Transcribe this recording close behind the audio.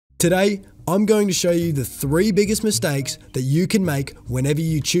Today, I'm going to show you the 3 biggest mistakes that you can make whenever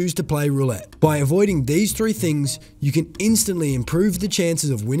you choose to play roulette. By avoiding these 3 things, you can instantly improve the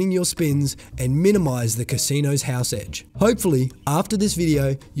chances of winning your spins and minimize the casino's house edge. Hopefully, after this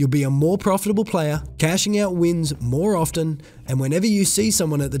video, you'll be a more profitable player, cashing out wins more often, and whenever you see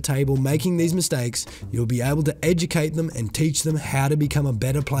someone at the table making these mistakes, you'll be able to educate them and teach them how to become a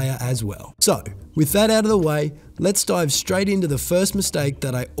better player as well. So, with that out of the way, let's dive straight into the first mistake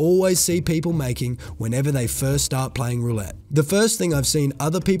that I always see people making whenever they first start playing roulette. The first thing I've seen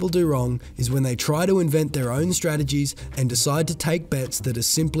other people do wrong is when they try to invent their own strategies and decide to take bets that are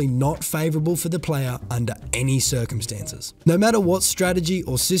simply not favorable for the player under any circumstances. No matter what strategy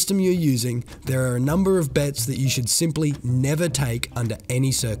or system you're using, there are a number of bets that you should simply never take under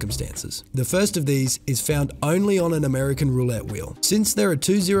any circumstances. The first of these is found only on an American roulette wheel. Since there are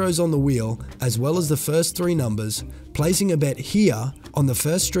 2 zeros on the wheel, as well as the first 3 numbers, placing a bet here on the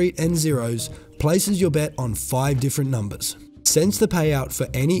first street and zeros places your bet on 5 different numbers. Since the payout for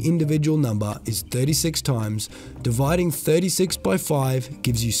any individual number is 36 times, dividing 36 by 5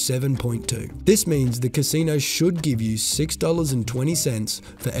 gives you 7.2. This means the casino should give you $6.20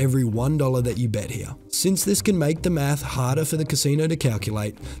 for every $1 that you bet here. Since this can make the math harder for the casino to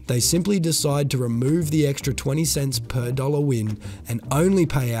calculate, they simply decide to remove the extra 20 cents per dollar win and only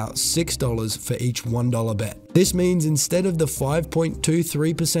pay out $6 for each $1 bet. This means instead of the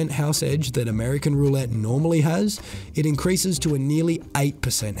 5.23% house edge that American roulette normally has, it increases to a nearly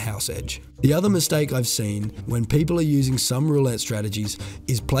 8% house edge. The other mistake I've seen when people are using some roulette strategies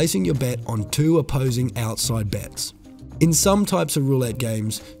is placing your bet on 2 opposing outside bets. In some types of roulette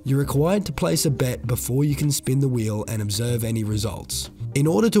games, you're required to place a bet before you can spin the wheel and observe any results. In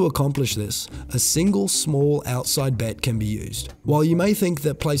order to accomplish this, a single small outside bet can be used. While you may think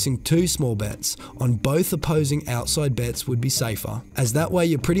that placing 2 small bets on both opposing outside bets would be safer, as that way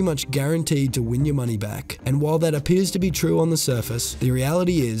you're pretty much guaranteed to win your money back, and while that appears to be true on the surface, the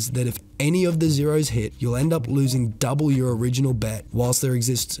reality is that if any of the zeros hit, you'll end up losing double your original bet, whilst there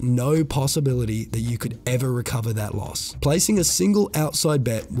exists no possibility that you could ever recover that loss. Placing a single outside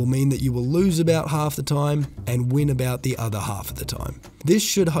bet will mean that you will lose about half the time and win about the other half of the time. This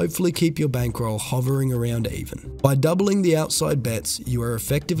should hopefully keep your bankroll hovering around even. By doubling the outside bets, you are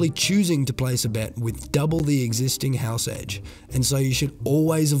effectively choosing to place a bet with double the existing house edge, and so you should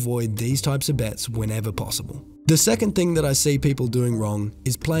always avoid these types of bets whenever possible. The second thing that I see people doing wrong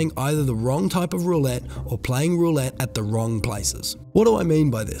is playing either the wrong type of roulette or playing roulette at the wrong places. What do I mean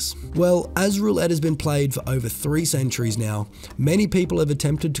by this? Well, as roulette has been played for over 3 centuries now, many people have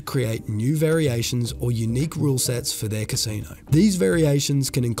attempted to create new variations or unique rule sets for their casino. These variations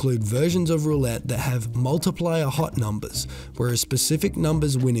can include versions of roulette that have multiplier hot numbers, where a specific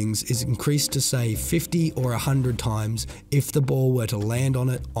number's winnings is increased to say 50 or 100 times if the ball were to land on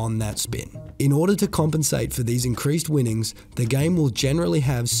it on that spin. In order to compensate for these increased winnings, the game will generally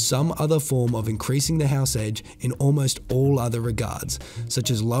have some other form of increasing the house edge in almost all other regards, such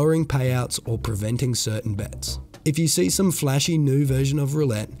as lowering payouts or preventing certain bets. If you see some flashy new version of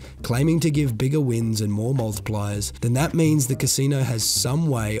roulette claiming to give bigger wins and more multipliers, then that means the casino has some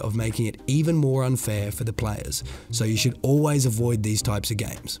way of making it even more unfair for the players, so you should always avoid these types of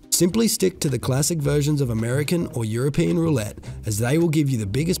games. Simply stick to the classic versions of American or European roulette, as they will give you the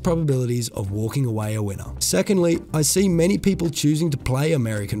biggest probabilities of walking away a winner. Secondly, I see many people choosing to play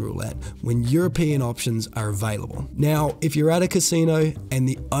American roulette when European options are available. Now, if you're at a casino and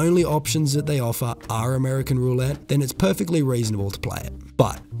the only options that they offer are American roulette, then it's perfectly reasonable to play it.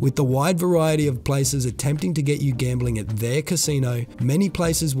 But with the wide variety of places attempting to get you gambling at their casino, many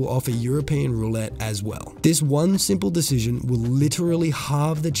places will offer European roulette as well. This one simple decision will literally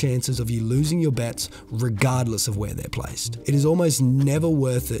halve the chances of you losing your bets regardless of where they're placed. It is almost never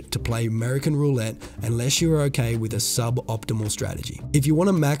worth it to play American roulette unless you are okay with a suboptimal strategy. If you want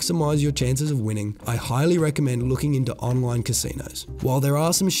to maximize your chances of winning, I highly recommend looking into online casinos. While there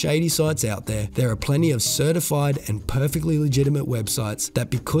are some shady sites out there, there are plenty of certified and perfectly legitimate websites that,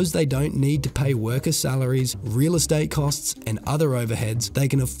 because they don't need to pay worker salaries, real estate costs, and other overheads, they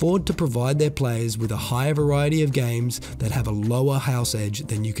can afford to provide their players with a higher variety of games that have a lower house edge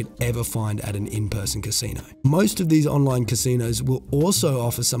than you could ever find at an in-person casino. Most of these online casinos will also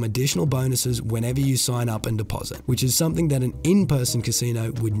offer some additional bonuses whenever you sign up and deposit, which is something that an in-person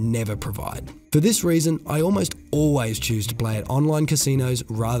casino would never provide. For this reason, I almost always choose to play at online casinos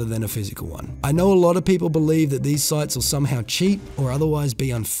rather than a physical one. I know a lot of people believe that these sites will somehow cheat or otherwise otherwise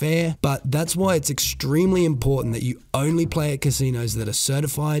be unfair, but that's why it's extremely important that you only play at casinos that are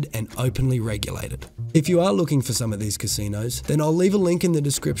certified and openly regulated. If you are looking for some of these casinos, then I'll leave a link in the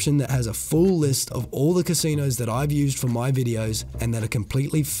description that has a full list of all the casinos that I've used for my videos and that are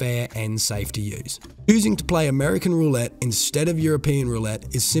completely fair and safe to use. Choosing to play American roulette instead of European roulette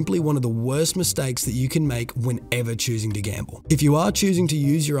is simply one of the worst mistakes that you can make whenever choosing to gamble. If you are choosing to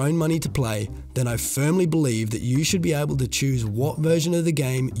use your own money to play, then I firmly believe that you should be able to choose what version of the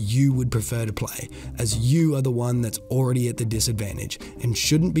game you would prefer to play, as you are the one that's already at the disadvantage and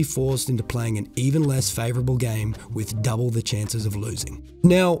shouldn't be forced into playing an even less favorable game with double the chances of losing.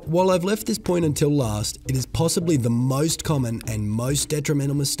 Now, while I've left this point until last, it is possibly the most common and most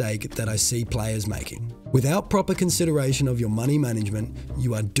detrimental mistake that I see players making. Without proper consideration of your money management,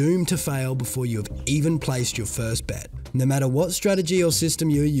 you are doomed to fail before you have even placed your first bet. No matter what strategy or system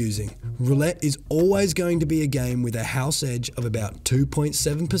you're using, roulette is always going to be a game with a house edge of about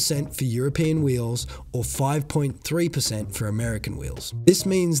 2.7% for European wheels or 5.3% for American wheels. This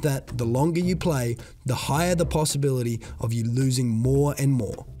means that the longer you play, the higher the possibility of you losing more and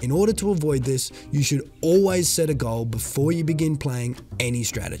more. In order to avoid this, you should always set a goal before you begin playing any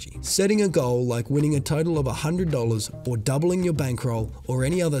strategy. Setting a goal like winning a total of $100 or doubling your bankroll or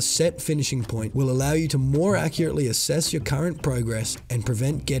any other set finishing point will allow you to more accurately assess your current progress and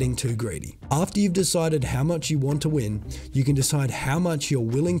prevent getting too greedy. After you've decided how much you want to win, you can decide how much you're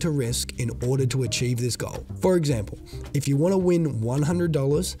willing to risk in order to achieve this goal. For example, if you want to win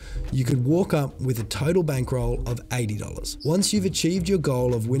 $100, you could walk up with a total bankroll of $80. Once you've achieved your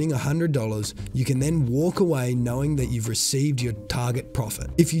goal of winning $100, you can then walk away knowing that you've received your target profit.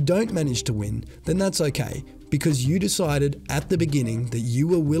 If you don't manage to win, then that's okay, because you decided at the beginning that you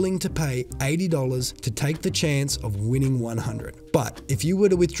were willing to pay $80 to take the chance of winning $100. But if you were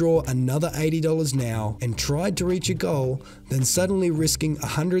to withdraw another $80 now and tried to reach your goal, then suddenly risking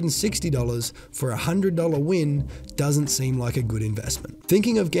 $160 for a $100 win doesn't seem like a good investment.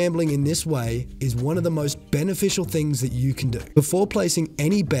 Thinking of gambling in this way is one of the most beneficial things that you can do. Before placing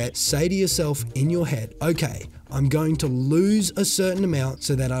any bet, say to yourself in your head, okay, I'm going to lose a certain amount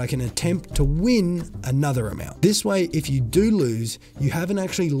so that I can attempt to win another amount. This way, if you do lose, you haven't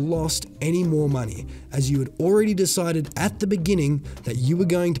actually lost any more money, as you had already decided at the beginning that you were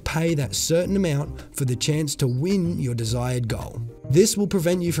going to pay that certain amount for the chance to win your desired goal. This will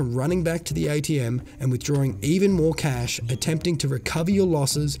prevent you from running back to the ATM and withdrawing even more cash, attempting to recover your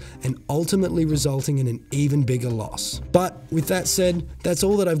losses and ultimately resulting in an even bigger loss. But with that said, that's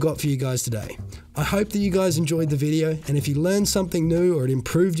all that I've got for you guys today. I hope that you guys enjoyed the video, and if you learned something new or it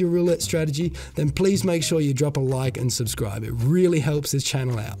improved your roulette strategy, then please make sure you drop a like and subscribe. It really helps this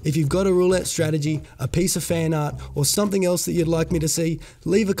channel out. If you've got a roulette strategy, a piece of fan art, or something else that you'd like me to see,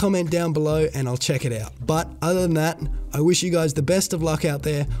 leave a comment down below and I'll check it out. But other than that, I wish you guys the best of luck out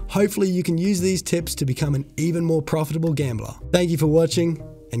there. Hopefully you can use these tips to become an even more profitable gambler. Thank you for watching,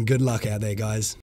 and good luck out there, guys.